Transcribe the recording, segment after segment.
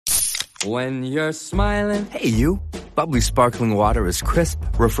When you're smiling. Hey, you. Bubbly sparkling water is crisp,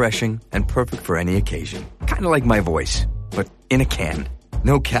 refreshing, and perfect for any occasion. Kind of like my voice, but in a can.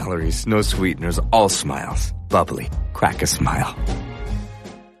 No calories, no sweeteners, all smiles. Bubbly. Crack a smile.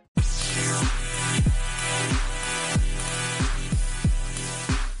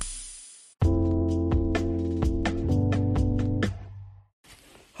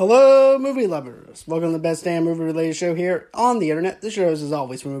 Hello, movie lovers. Welcome to the best damn movie-related show here on the internet. This show is, as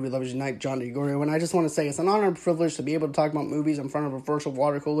always, for Movie Lovers Unite, John DeGorio, and I just want to say it's an honor and privilege to be able to talk about movies in front of a virtual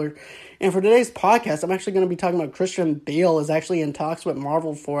water cooler. And for today's podcast, I'm actually going to be talking about Christian Bale is actually in talks with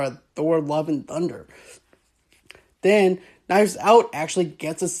Marvel for Thor: Love and Thunder. Then, Knives Out actually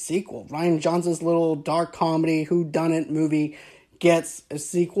gets a sequel. Rian Johnson's little dark comedy whodunit movie gets a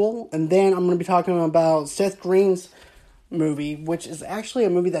sequel. And then I'm going to be talking about Seth Green's movie, which is actually a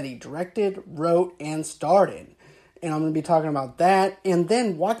movie that he directed, wrote, and starred in. And I'm going to be talking about that. And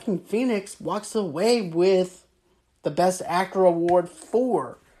then Joaquin Phoenix walks away with the Best Actor award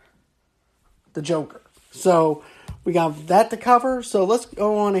for The Joker. So we got that to cover. So let's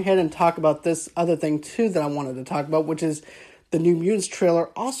go on ahead and talk about this other thing too that I wanted to talk about, which is the New Mutants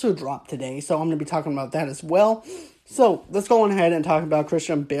trailer also dropped today. So I'm going to be talking about that as well. So, let's go on ahead and talk about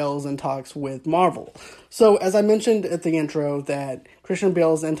Christian Bale's in talks with Marvel. So, as I mentioned at the intro, that Christian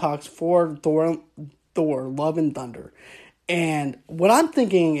Bale's in talks for Thor: Love and Thunder. And what I'm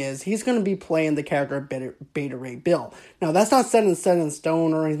thinking is he's going to be playing the character of Beta Ray Bill. Now, that's not set in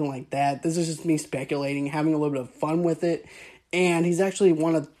stone or anything like that. This is just me speculating, having a little bit of fun with it. And he's actually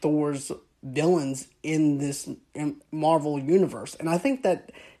one of Thor's villains in this Marvel universe. And I think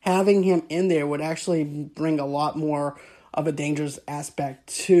that having him in there would actually bring a lot more of a dangerous aspect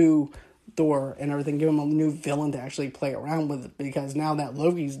to Thor and everything, give him a new villain to actually play around with, because now that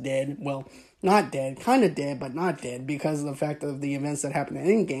Loki's dead, well, not dead, kind of dead, but not dead, because of the fact of the events that happened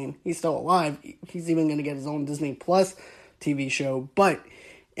in Endgame, he's still alive. He's even going to get his own Disney Plus TV show. But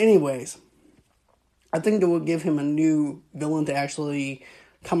anyways, I think that will give him a new villain to actually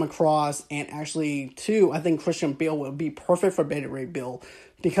come across, and actually, too, I think Christian Bale would be perfect for Beta Ray Bill,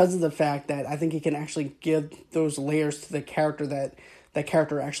 because of the fact that I think he can actually give those layers to the character that that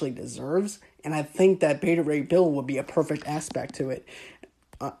character actually deserves. And I think that Beta Ray Bill would be a perfect aspect to it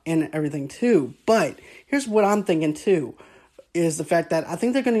and everything too. But here's what I'm thinking too, is the fact that I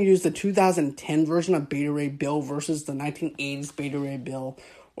think they're going to use the 2010 version of Beta Ray Bill versus the 1980s Beta Ray Bill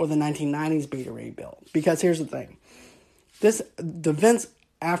or the 1990s Beta Ray Bill. Because here's the thing. The events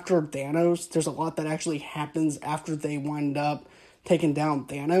after Thanos, there's a lot that actually happens after they wind up taking down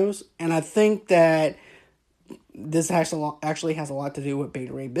Thanos, and I think that this actually has a lot to do with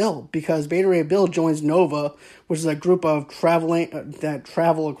Beta Ray Bill, because Beta Ray Bill joins Nova, which is a group of that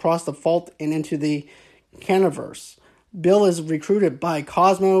travel across the fault and into the Canaverse. Bill is recruited by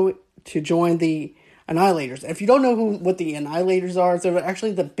Cosmo to join the Annihilators. If you don't know what the Annihilators are, they're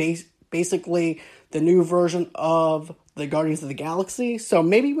actually basically the new version of the Guardians of the Galaxy. So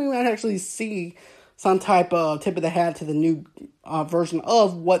maybe we might actually see some type of tip of the hat to the new version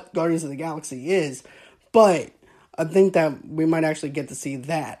of what Guardians of the Galaxy is. But I think that we might actually get to see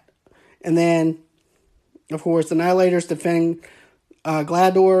that. And then, of course, the Annihilators defending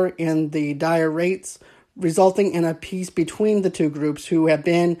Glador and the Dire Wraiths, resulting in a peace between the two groups who have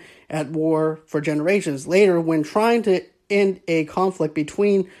been at war for generations. Later, when trying to end a conflict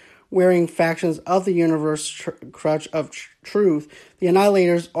between wearing factions of the universe crutch of truth, the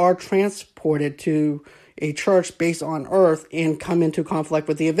Annihilators are transported to a church based on Earth and come into conflict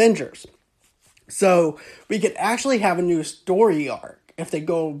with the Avengers. So we could actually have a new story arc if they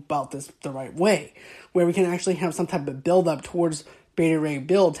go about this the right way, where we can actually have some type of build up towards Beta Ray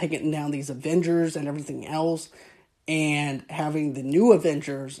Bill taking down these Avengers and everything else, and having the new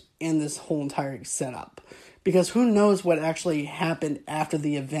Avengers in this whole entire setup. Because who knows what actually happened after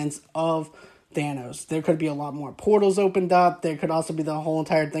the events of Thanos. There could be a lot more portals opened up. There could also be the whole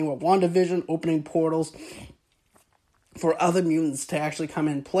entire thing with WandaVision opening portals for other mutants to actually come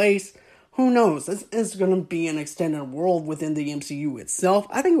in place. Who knows? This is going to be an extended world within the MCU itself.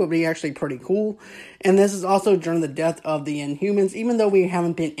 I think it would be actually pretty cool. And this is also during the death of the Inhumans, even though we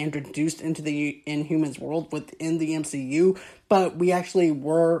haven't been introduced into the Inhumans world within the MCU, but we actually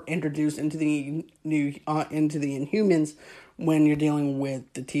were introduced into the Inhumans when you're dealing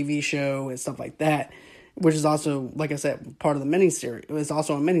with the TV show and stuff like that, which is also, like I said, part of the miniseries. It's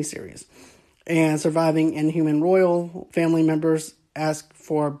also a miniseries. And surviving Inhuman royal family members ask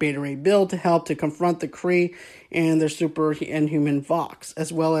for Beta Ray Bill to help to confront the Kree and their super inhuman Vox,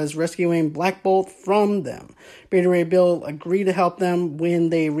 as well as rescuing Black Bolt from them. Beta Ray Bill agreed to help them when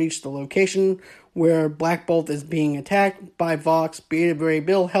they reach the location where Black Bolt is being attacked by Vox. Beta Ray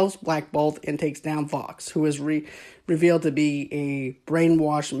Bill helps Black Bolt and takes down Vox, who is revealed to be a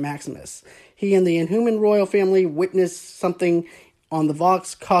brainwashed Maximus. He and the Inhuman royal family witness something on the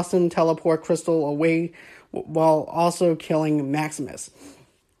Vox costume teleport Crystal away while also killing Maximus.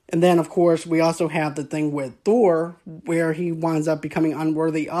 And then, of course, we also have the thing with Thor, where he winds up becoming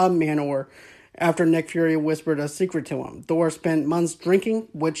unworthy of Manor after Nick Fury whispered a secret to him. Thor spent months drinking,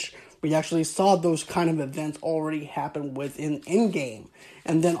 which we actually saw those kind of events already happen within Endgame.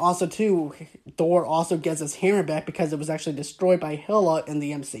 And then also, too, Thor also gets his hammer back because it was actually destroyed by Hela in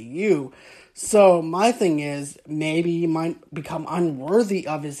the MCU. So my thing is, maybe he might become unworthy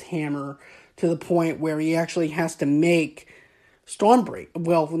of his hammer to the point where he actually has to make Stormbreaker.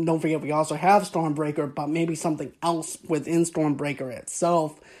 Well, don't forget, we also have Stormbreaker, but maybe something else within Stormbreaker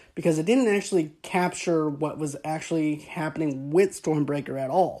itself, because it didn't actually capture what was actually happening with Stormbreaker at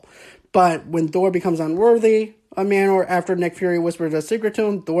all. But when Thor becomes unworthy of Manor after Nick Fury whispered a secret to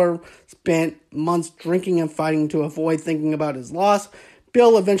him, Thor spent months drinking and fighting to avoid thinking about his loss.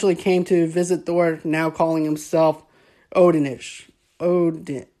 Bill eventually came to visit Thor, now calling himself Odinson,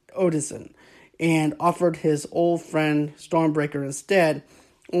 and offered his old friend Stormbreaker instead,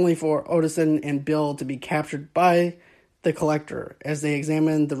 only for Odinson and Bill to be captured by the Collector as they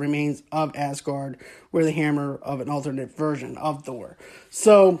examine the remains of Asgard with the hammer of an alternate version of Thor.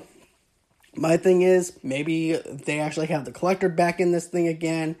 So, my thing is, maybe they actually have the Collector back in this thing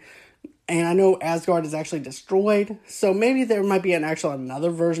again. And I know Asgard is actually destroyed, so maybe there might be another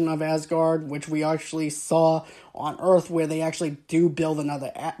version of Asgard, which we actually saw on Earth, where they actually do build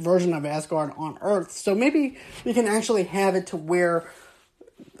another version of Asgard on Earth. So maybe we can actually have it to where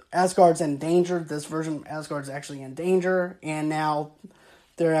Asgard's in danger. This version of Asgard's actually in danger, and now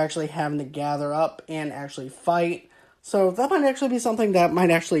they're actually having to gather up and actually fight. So that might actually be something that might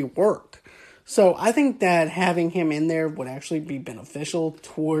actually work. So I think that having him in there would actually be beneficial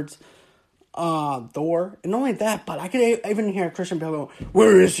towards Thor. And not only that, but I could even hear Christian Bale go,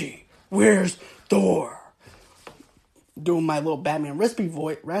 "Where is he? Where's Thor?" Doing my little Batman raspy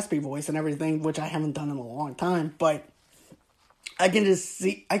voice and everything, which I haven't done in a long time, but I can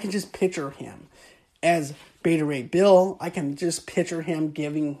just picture him as Beta Ray Bill. I can just picture him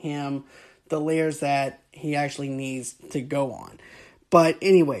giving him the layers that he actually needs to go on. But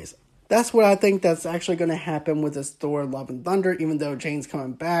anyways, that's what I think that's actually going to happen with this Thor Love and Thunder, even though Jane's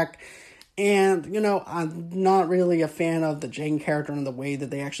coming back. And, I'm not really a fan of the Jane character and the way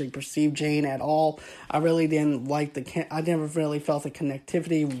that they actually perceive Jane at all. I really didn't like I never really felt the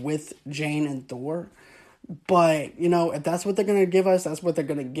connectivity with Jane and Thor. But, if that's what they're going to give us, that's what they're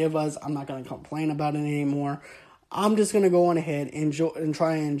going to give us. I'm not going to complain about it anymore. I'm just going to go on ahead and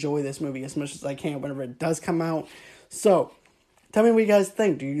try and enjoy this movie as much as I can whenever it does come out. So, tell me what you guys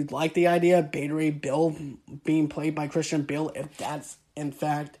think. Do you like the idea of Beta Ray Bill being played by Christian Bale, if that's, in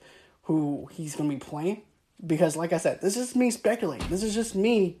fact, who he's going to be playing? Because, like I said, this is me speculating. This is just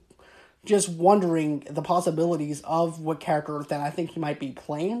me just wondering the possibilities of what character that I think he might be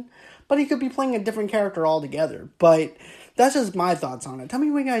playing. But he could be playing a different character altogether. But that's just my thoughts on it. Tell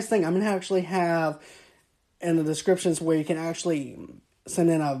me what you guys think. I'm going to actually have in the descriptions where you can actually send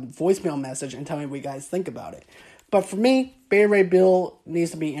in a voicemail message and tell me what you guys think about it. But for me, Beta Ray Bill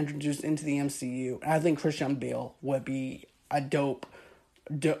needs to be introduced into the MCU. And I think Christian Bale would be a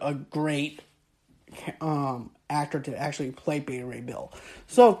great actor to actually play Beta Ray Bill.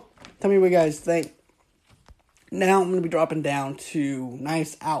 So, tell me what you guys think. Now I'm going to be dropping down to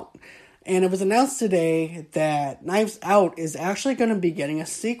Knives Out. And it was announced today that Knives Out is actually going to be getting a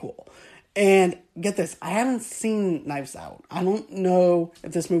sequel. And get this, I haven't seen Knives Out. I don't know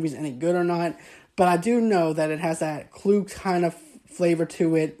if this movie's any good or not, but I do know that it has that Clue kind of flavor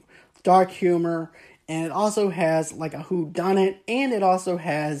to it, dark humor, and it also has like a whodunit, and it also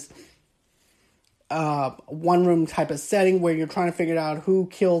has one room type of setting where you're trying to figure out who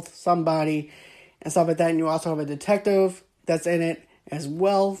killed somebody and stuff like that. And you also have a detective that's in it as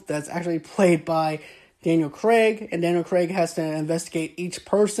well, that's actually played by Daniel Craig, and Daniel Craig has to investigate each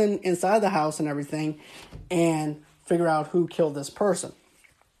person inside the house and everything and figure out who killed this person.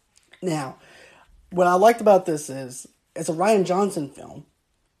 Now, what I liked about this is it's a Rian Johnson film.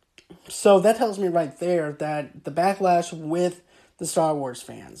 So that tells me right there that the backlash with the Star Wars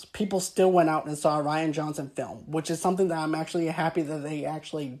fans, people still went out and saw a Rian Johnson film, which is something that I'm actually happy that they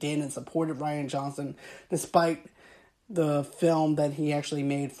actually did and supported Rian Johnson, despite the film that he actually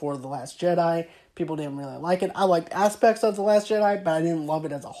made for The Last Jedi. People didn't really like it. I liked aspects of The Last Jedi, but I didn't love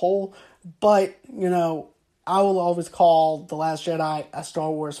it as a whole. But, I will always call The Last Jedi a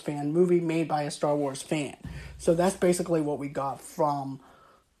Star Wars fan movie made by a Star Wars fan. So that's basically what we got from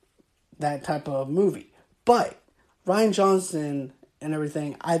that type of movie. But Rian Johnson and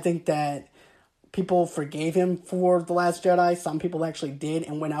everything, I think that people forgave him for The Last Jedi. Some people actually did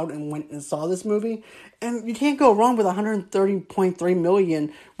and went and saw this movie. And you can't go wrong with $130.3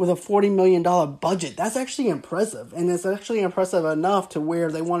 million with a $40 million budget. That's actually impressive. And it's actually impressive enough to where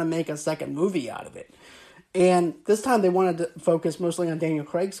they want to make a second movie out of it. And this time they wanted to focus mostly on Daniel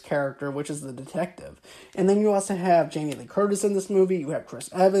Craig's character, which is the detective. And then you also have Jamie Lee Curtis in this movie. You have Chris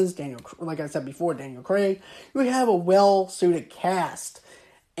Evans, like I said before, Daniel Craig. You have a well-suited cast.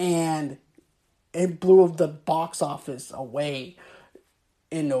 And it blew the box office away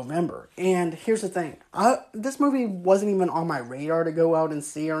in November. And here's the thing. This movie wasn't even on my radar to go out and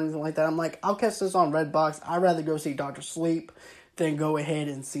see or anything like that. I'm like, I'll catch this on Redbox. I'd rather go see Dr. Sleep than go ahead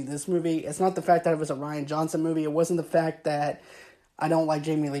and see this movie. It's not the fact that it was a Rian Johnson movie. It wasn't the fact that I don't like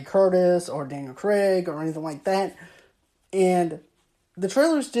Jamie Lee Curtis or Daniel Craig or anything like that. And the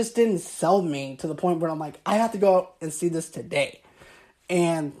trailers just didn't sell me to the point where I'm like, I have to go out and see this today.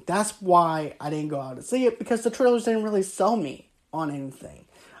 And that's why I didn't go out and see it, because the trailers didn't really sell me on anything.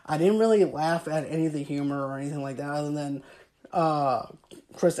 I didn't really laugh at any of the humor or anything like that, other than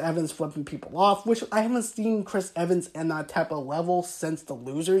Chris Evans flipping people off, which I haven't seen Chris Evans in that type of level since The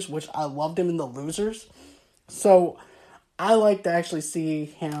Losers, which I loved him in The Losers. So I like to actually see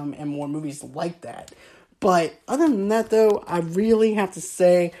him in more movies like that. But other than that, though, I really have to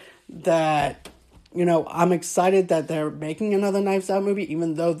say that, you know, I'm excited that they're making another Knives Out movie,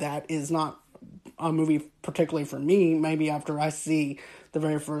 even though that is not a movie particularly for me. Maybe after I see the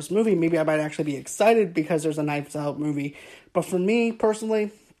very first movie, maybe I might actually be excited because there's a Knives Out movie. But for me,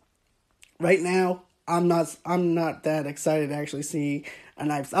 personally, right now, I'm not that excited to actually see a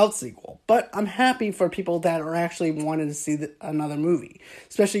Knives Out sequel. But I'm happy for people that are actually wanting to see another movie,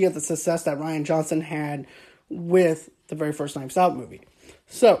 especially at the success that Rian Johnson had with the very first Knives Out movie.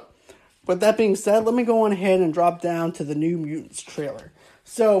 So, with that being said, let me go on ahead and drop down to the New Mutants trailer.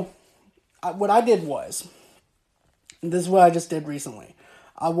 So, what I did was, and this is what I just did recently.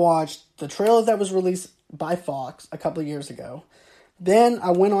 I watched the trailer that was released by Fox a couple of years ago. Then I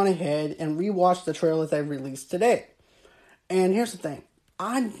went on ahead and rewatched the trailer they released today. And here's the thing.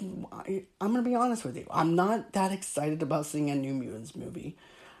 I'm going to be honest with you. I'm not that excited about seeing a New Mutants movie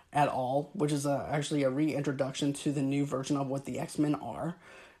at all, which is actually a reintroduction to the new version of what the X-Men are.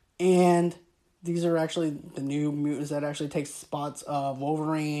 And these are actually the New Mutants that actually take spots of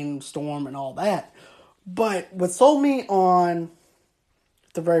Wolverine, Storm, and all that. But what sold me on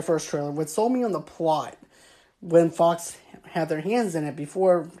the very first trailer, what sold me on the plot, when Fox had their hands in it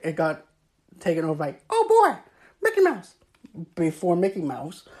before it got taken over by, oh boy, Mickey Mouse. Before Mickey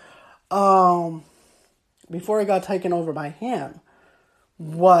Mouse. Before it got taken over by him,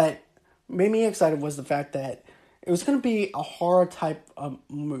 what made me excited was the fact that it was going to be a horror type of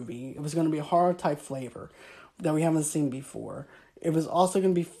movie. It was going to be a horror type flavor that we haven't seen before. It was also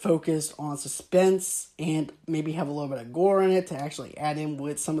going to be focused on suspense and maybe have a little bit of gore in it to actually add in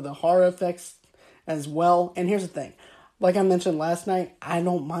with some of the horror effects as well. And here's the thing. Like I mentioned last night, I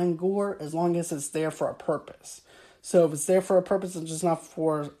don't mind gore as long as it's there for a purpose. So if it's there for a purpose and just not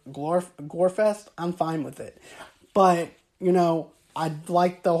for gore fest, I'm fine with it. But, you know, I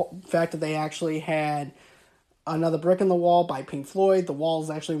like the fact that they actually had Another Brick in the Wall by Pink Floyd. The Wall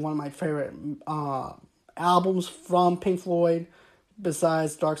is actually one of my favorite albums from Pink Floyd,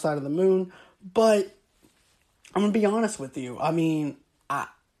 besides Dark Side of the Moon. But I'm going to be honest with you. I mean,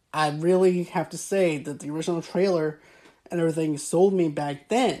 I really have to say that the original trailer and everything sold me back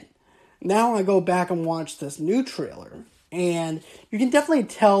then. Now I go back and watch this new trailer, and you can definitely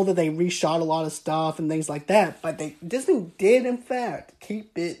tell that they reshot a lot of stuff and things like that, but Disney did, in fact,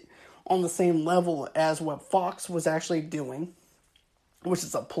 keep it on the same level as what Fox was actually doing, which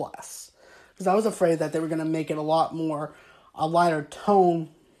is a plus. Because I was afraid that they were going to make it a lot more a lighter tone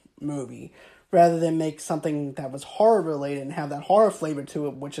movie, rather than make something that was horror related and have that horror flavor to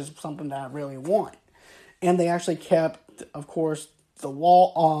it, which is something that I really want. And they actually kept, of course, the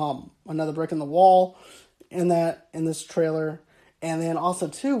wall, Another Brick in the Wall in this trailer. And then also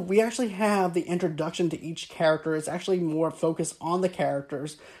too, we actually have the introduction to each character. It's actually more focused on the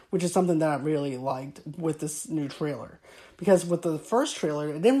characters, which is something that I really liked with this new trailer. Because with the first trailer,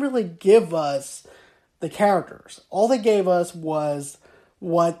 it didn't really give us the characters. All they gave us was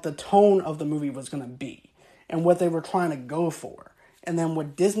what the tone of the movie was going to be and what they were trying to go for. And then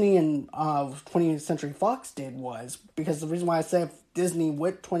what Disney and 20th Century Fox did was, because the reason why I said Disney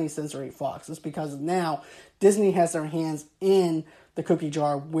with 20th Century Fox is because now Disney has their hands in the cookie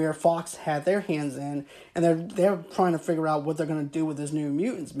jar where Fox had their hands in, and they're trying to figure out what they're going to do with this New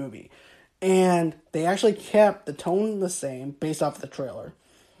Mutants movie. And they actually kept the tone the same based off the trailer.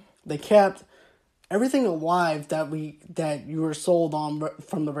 they kept everything alive that you were sold on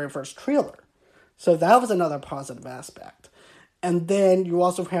from the very first trailer. So that was another positive aspect. And then you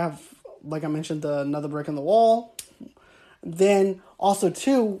also have, like I mentioned, another brick in the wall. Then also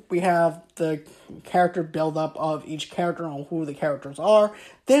too, we have the character build-up of each character on who the characters are.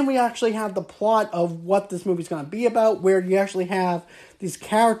 Then we actually have the plot of what this movie's going to be about, where you actually have these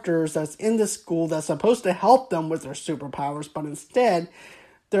characters that's in the school that's supposed to help them with their superpowers, but instead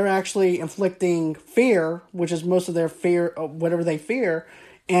they're actually inflicting fear, which is most of their fear, whatever they fear,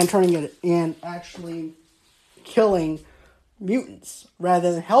 and turning it in actually killing mutants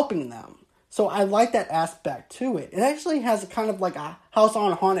rather than helping them. So I like that aspect to it. It actually has a kind of like a House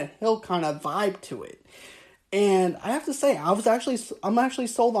on Haunted Hill kind of vibe to it. And I have to say, I'm actually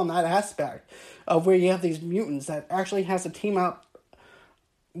sold on that aspect of where you have these mutants that actually has to team up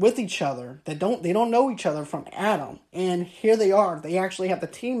with each other. They don't know each other from Adam. And here they are. They actually have to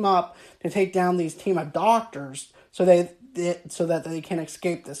team up to take down these team of doctors so that they can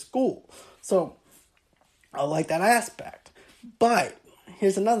escape the school. So I like that aspect. But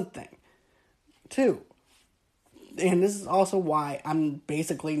here's another thing too, and this is also why I'm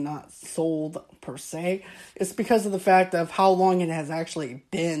basically not sold per se. It's because of the fact of how long it has actually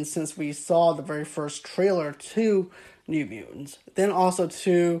been since we saw the very first trailer to New Mutants. Then also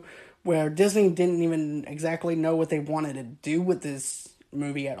to where Disney didn't even exactly know what they wanted to do with this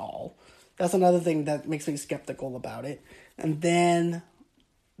movie at all. That's another thing that makes me skeptical about it. And then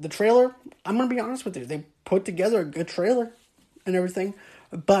the trailer, I'm going to be honest with you, they put together a good trailer and everything.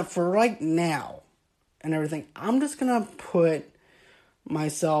 But for right now and everything, I'm just going to put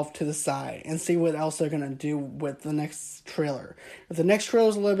myself to the side and see what else they're going to do with the next trailer. If the next trailer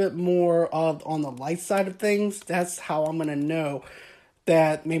is a little bit more on the light side of things, that's how I'm going to know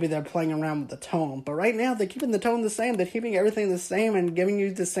that maybe they're playing around with the tone. But right now, they're keeping the tone the same. They're keeping everything the same and giving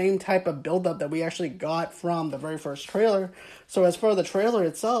you the same type of build-up that we actually got from the very first trailer. So as for the trailer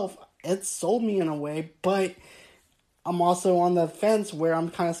itself, it sold me in a way, but I'm also on the fence where I'm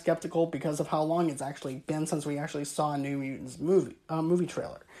kind of skeptical because of how long it's actually been since we actually saw a New Mutants movie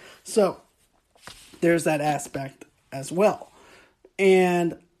trailer. So there's that aspect as well.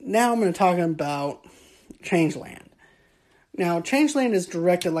 And now I'm going to talk about Changeland. Now, Changeland is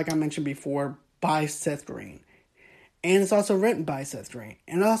directed, like I mentioned before, by Seth Green. And it's also written by Seth Green.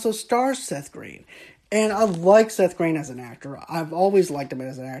 And it also stars Seth Green. And I like Seth Green as an actor. I've always liked him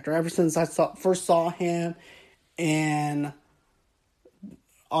as an actor. Ever since I first saw him in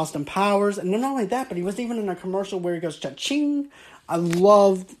Austin Powers. And not only that, but he was even in a commercial where he goes, cha-ching. I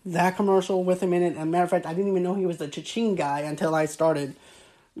loved that commercial with him in it. As a matter of fact, I didn't even know he was the cha-ching guy until I started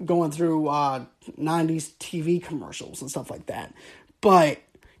going through 90s TV commercials and stuff like that. But,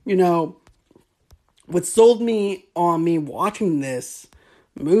 what sold me on me watching this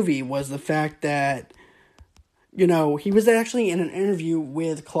movie was the fact that, he was actually in an interview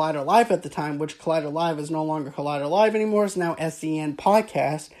with Collider Live at the time, which Collider Live is no longer Collider Live anymore. It's now SCN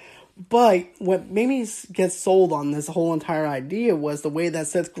Podcast. But what made me get sold on this whole entire idea was the way that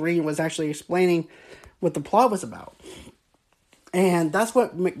Seth Green was actually explaining what the plot was about. And that's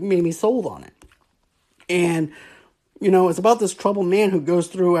what made me sold on it. And, it's about this troubled man who goes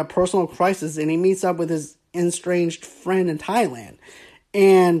through a personal crisis and he meets up with his estranged friend in Thailand.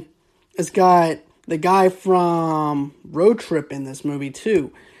 And it's got the guy from Road Trip in this movie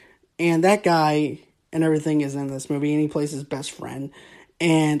too. And that guy and everything is in this movie and he plays his best friend.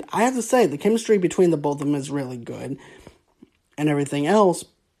 And I have to say, the chemistry between the both of them is really good and everything else.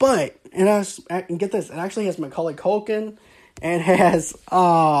 But, and get this, it actually has Macaulay Culkin. It has,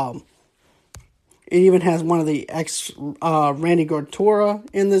 it even has one of the Randy Gortura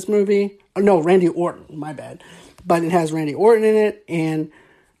in this movie. No, Randy Orton, my bad. But it has Randy Orton in it. And,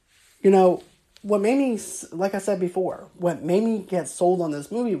 what made me, like I said before, what made me get sold on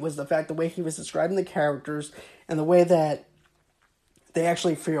this movie was the fact the way he was describing the characters and the way that they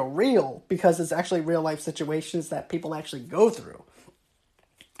actually feel real, because it's actually real life situations that people actually go through.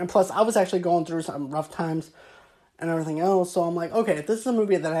 And plus, I was actually going through some rough times and everything else, so I'm like, okay, this is a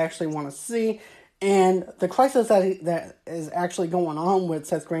movie that I actually want to see. And the crisis that is actually going on with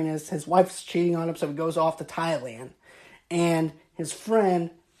Seth Green is his wife's cheating on him, so he goes off to Thailand. And his friend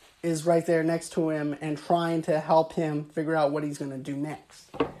is right there next to him and trying to help him figure out what he's going to do next.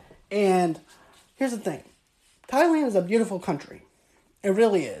 And here's the thing. Thailand is a beautiful country. It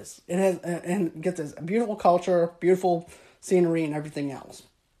really is. It has, and get this, a beautiful culture, beautiful scenery, and everything else.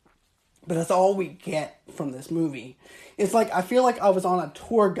 But that's all we get from this movie. It's like, I feel like I was on a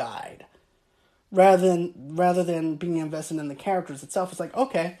tour guide rather than being invested in the characters itself. It's like,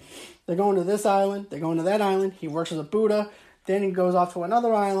 okay, they're going to this island, they're going to that island, he works as a Buddha, Then he goes off to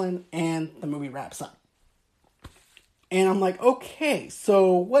another island, and the movie wraps up. And I'm like, okay,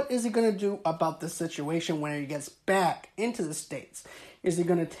 so what is he going to do about this situation when he gets back into the States? Is he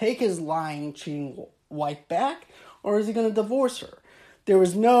going to take his lying, cheating wife back, or is he going to divorce her? There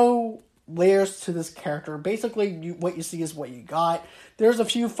was no layers to this character. Basically, what you see is what you got. There's a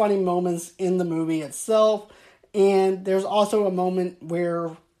few funny moments in the movie itself, and there's also a moment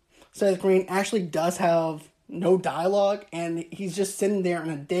where Seth Green actually does have no dialogue, and he's just sitting there in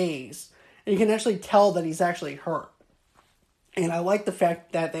a daze. And you can actually tell that he's actually hurt. And I like the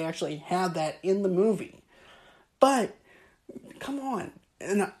fact that they actually had that in the movie. But, come on,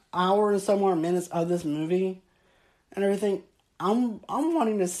 an hour and some more minutes of this movie and everything, I'm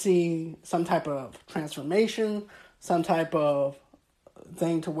wanting to see some type of transformation, some type of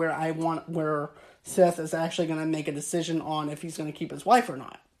thing to where Seth is actually going to make a decision on if he's going to keep his wife or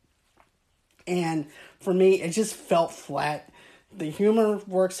not. And for me, it just felt flat. The humor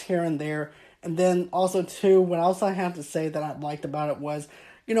works here and there. And then also, too, what else I have to say that I liked about it was,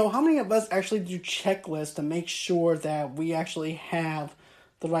 how many of us actually do checklists to make sure that we actually have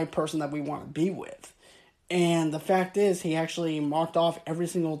the right person that we want to be with? And the fact is, he actually marked off every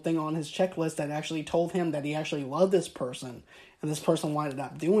single thing on his checklist that actually told him that he actually loved this person, and this person wound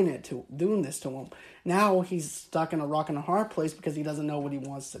up doing this to him. Now he's stuck in a rock and a hard place because he doesn't know what he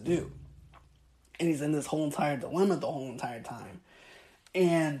wants to do. And he's in this whole entire dilemma the whole entire time.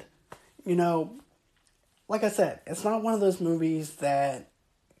 And like I said, it's not one of those movies that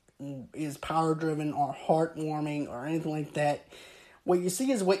is power-driven or heartwarming or anything like that. What you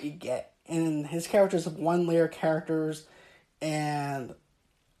see is what you get. And his characters are one-layer characters, and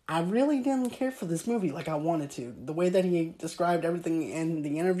I really didn't care for this movie like I wanted to. The way that he described everything in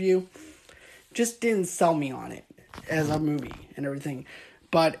the interview just didn't sell me on it as a movie and everything.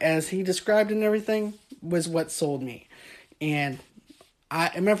 But as he described and everything was what sold me. And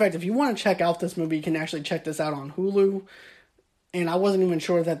as a matter of fact, if you want to check out this movie, you can actually check this out on Hulu. And I wasn't even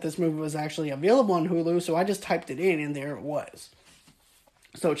sure that this movie was actually available on Hulu, so I just typed it in, and there it was.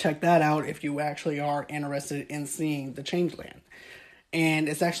 So check that out if you actually are interested in seeing The Changeland. And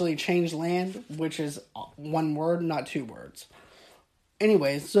it's actually Changeland, which is one word, not two words.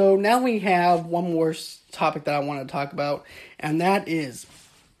 Anyway, so now we have one more topic that I want to talk about, and that is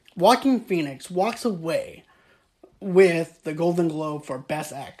Joaquin Phoenix walks away with the Golden Globe for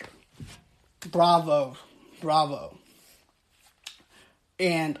Best Actor. Bravo.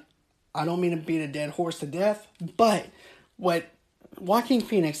 And I don't mean to beat a dead horse to death, but what Joaquin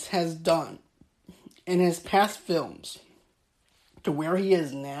Phoenix has done in his past films to where he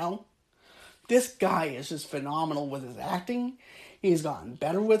is now, this guy is just phenomenal with his acting. He's gotten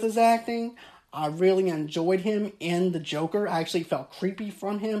better with his acting. I really enjoyed him in The Joker. I actually felt creepy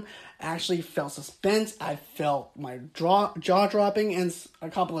from him. I actually felt suspense. I felt my jaw dropping in a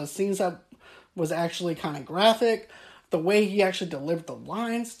couple of scenes that was actually kind of graphic. The way he actually delivered the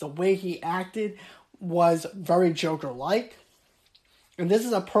lines, the way he acted was very Joker-like. And this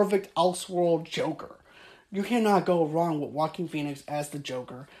is a perfect Elseworld Joker. You cannot go wrong with Joaquin Phoenix as the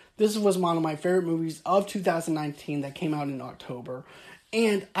Joker. This was one of my favorite movies of 2019 that came out in October.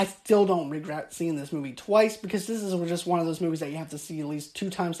 And I still don't regret seeing this movie twice, because this is just one of those movies that you have to see at least 2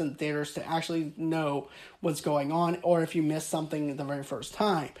 times in theaters to actually know what's going on, or if you miss something the very first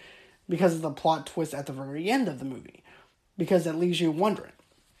time, because of the plot twist at the very end of the movie, because it leaves you wondering.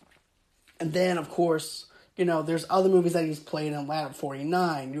 And then, of course, there's other movies that he's played in. Lab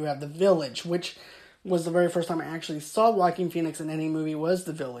 49, you have The Village, which was the very first time I actually saw Joaquin Phoenix in any movie was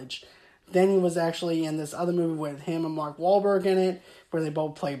The Village. Then he was actually in this other movie with him and Mark Wahlberg in it, where they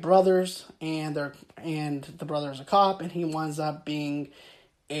both play brothers, and the brother is a cop, and he winds up being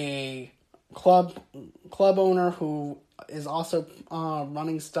a club owner who is also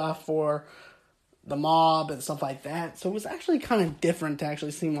running stuff for the mob and stuff like that. So it was actually kind of different to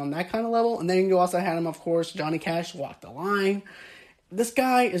actually see him on that kind of level. And then you also had him, of course, Johnny Cash, Walk the Line. This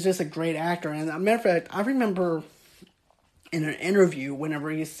guy is just a great actor. And as a matter of fact, I remember in an interview whenever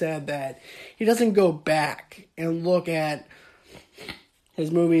he said that he doesn't go back and look at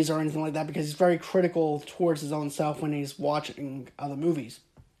his movies or anything like that, because he's very critical towards his own self when he's watching other movies.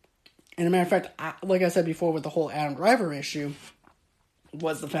 And as a matter of fact, like I said before with the whole Adam Driver issue,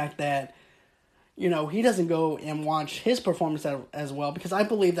 was the fact that, he doesn't go and watch his performance as well, because I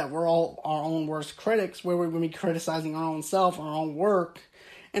believe that we're all our own worst critics, where we're going to be criticizing our own self, our own work.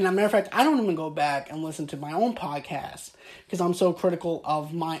 And as a matter of fact, I don't even go back and listen to my own podcast, because I'm so critical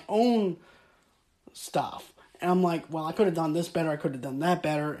of my own stuff. And I'm like, well, I could have done this better, I could have done that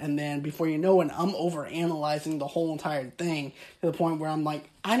better, and then before you know it, I'm over-analyzing the whole entire thing, to the point where I'm like,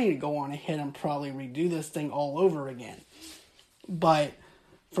 I need to go on ahead and probably redo this thing all over again. But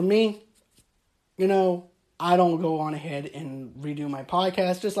for me, I don't go on ahead and redo my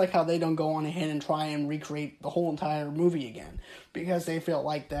podcast, just like how they don't go on ahead and try and recreate the whole entire movie again, because they feel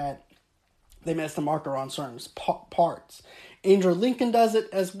like that they missed the marker on certain parts. Andrew Lincoln does it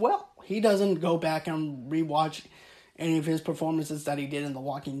as well. He doesn't go back and rewatch any of his performances that he did in The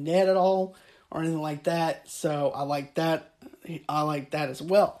Walking Dead at all, or anything like that, so I like that. I like that as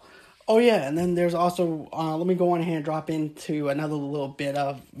well. Oh yeah, and then there's also, let me go on ahead and drop into another little bit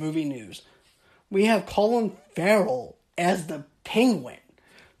of movie news. We have Colin Farrell as the Penguin,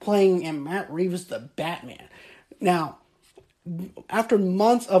 playing in Matt Reeves' The Batman. Now, after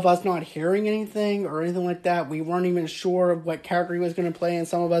months of us not hearing anything or anything like that, we weren't even sure of what character he was going to play, and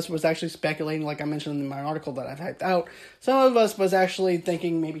some of us was actually speculating, like I mentioned in my article that I typed out. Some of us was actually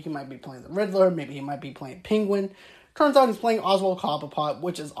thinking maybe he might be playing the Riddler, maybe he might be playing Penguin. Turns out he's playing Oswald Cobblepot,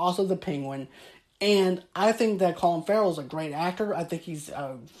 which is also the Penguin. And I think that Colin Farrell is a great actor. I think he's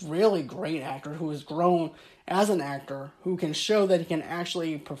a really great actor who has grown as an actor, who can show that he can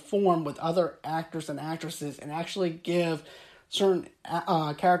actually perform with other actors and actresses and actually give certain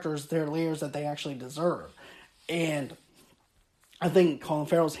characters their layers that they actually deserve. And I think Colin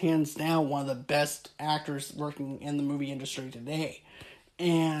Farrell's hands down one of the best actors working in the movie industry today.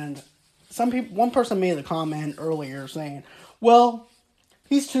 And one person made the comment earlier saying, well,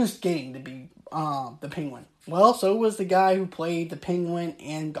 he's too skinny to be the Penguin. Well, so was the guy who played the Penguin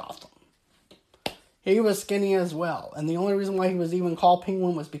in Gotham. He was skinny as well. And the only reason why he was even called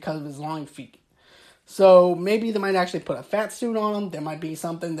Penguin was because of his long feet. So maybe they might actually put a fat suit on him. There might be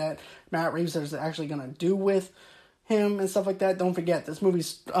something that Matt Reeves is actually going to do with him and stuff like that. Don't forget, this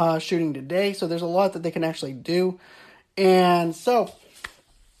movie's shooting today, so there's a lot that they can actually do. And so,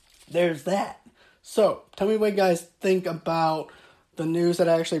 there's that. So, tell me what you guys think about the news that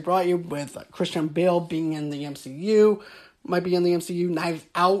I actually brought you with Christian Bale being in the MCU, might be in the MCU, Knives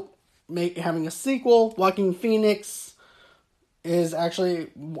Out, having a sequel, Joaquin Phoenix is actually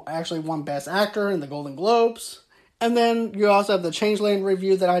won Best Actor in the Golden Globes. And then you also have the Changeland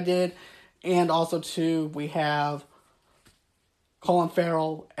review that I did. And also, too, we have Colin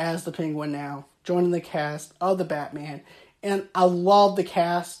Farrell as the Penguin now, joining the cast of the Batman. And I love the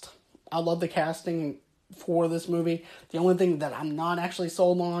cast. I love the casting for this movie. The only thing that I'm not actually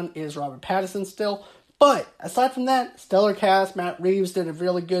sold on is Robert Pattinson still. But aside from that, stellar cast. Matt Reeves did a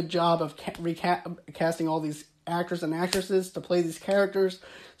really good job of recasting all these actors and actresses to play these characters.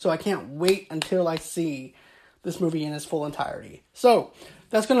 So I can't wait until I see this movie in its full entirety. So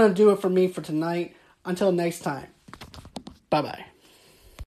that's going to do it for me for tonight. Until next time. Bye-bye.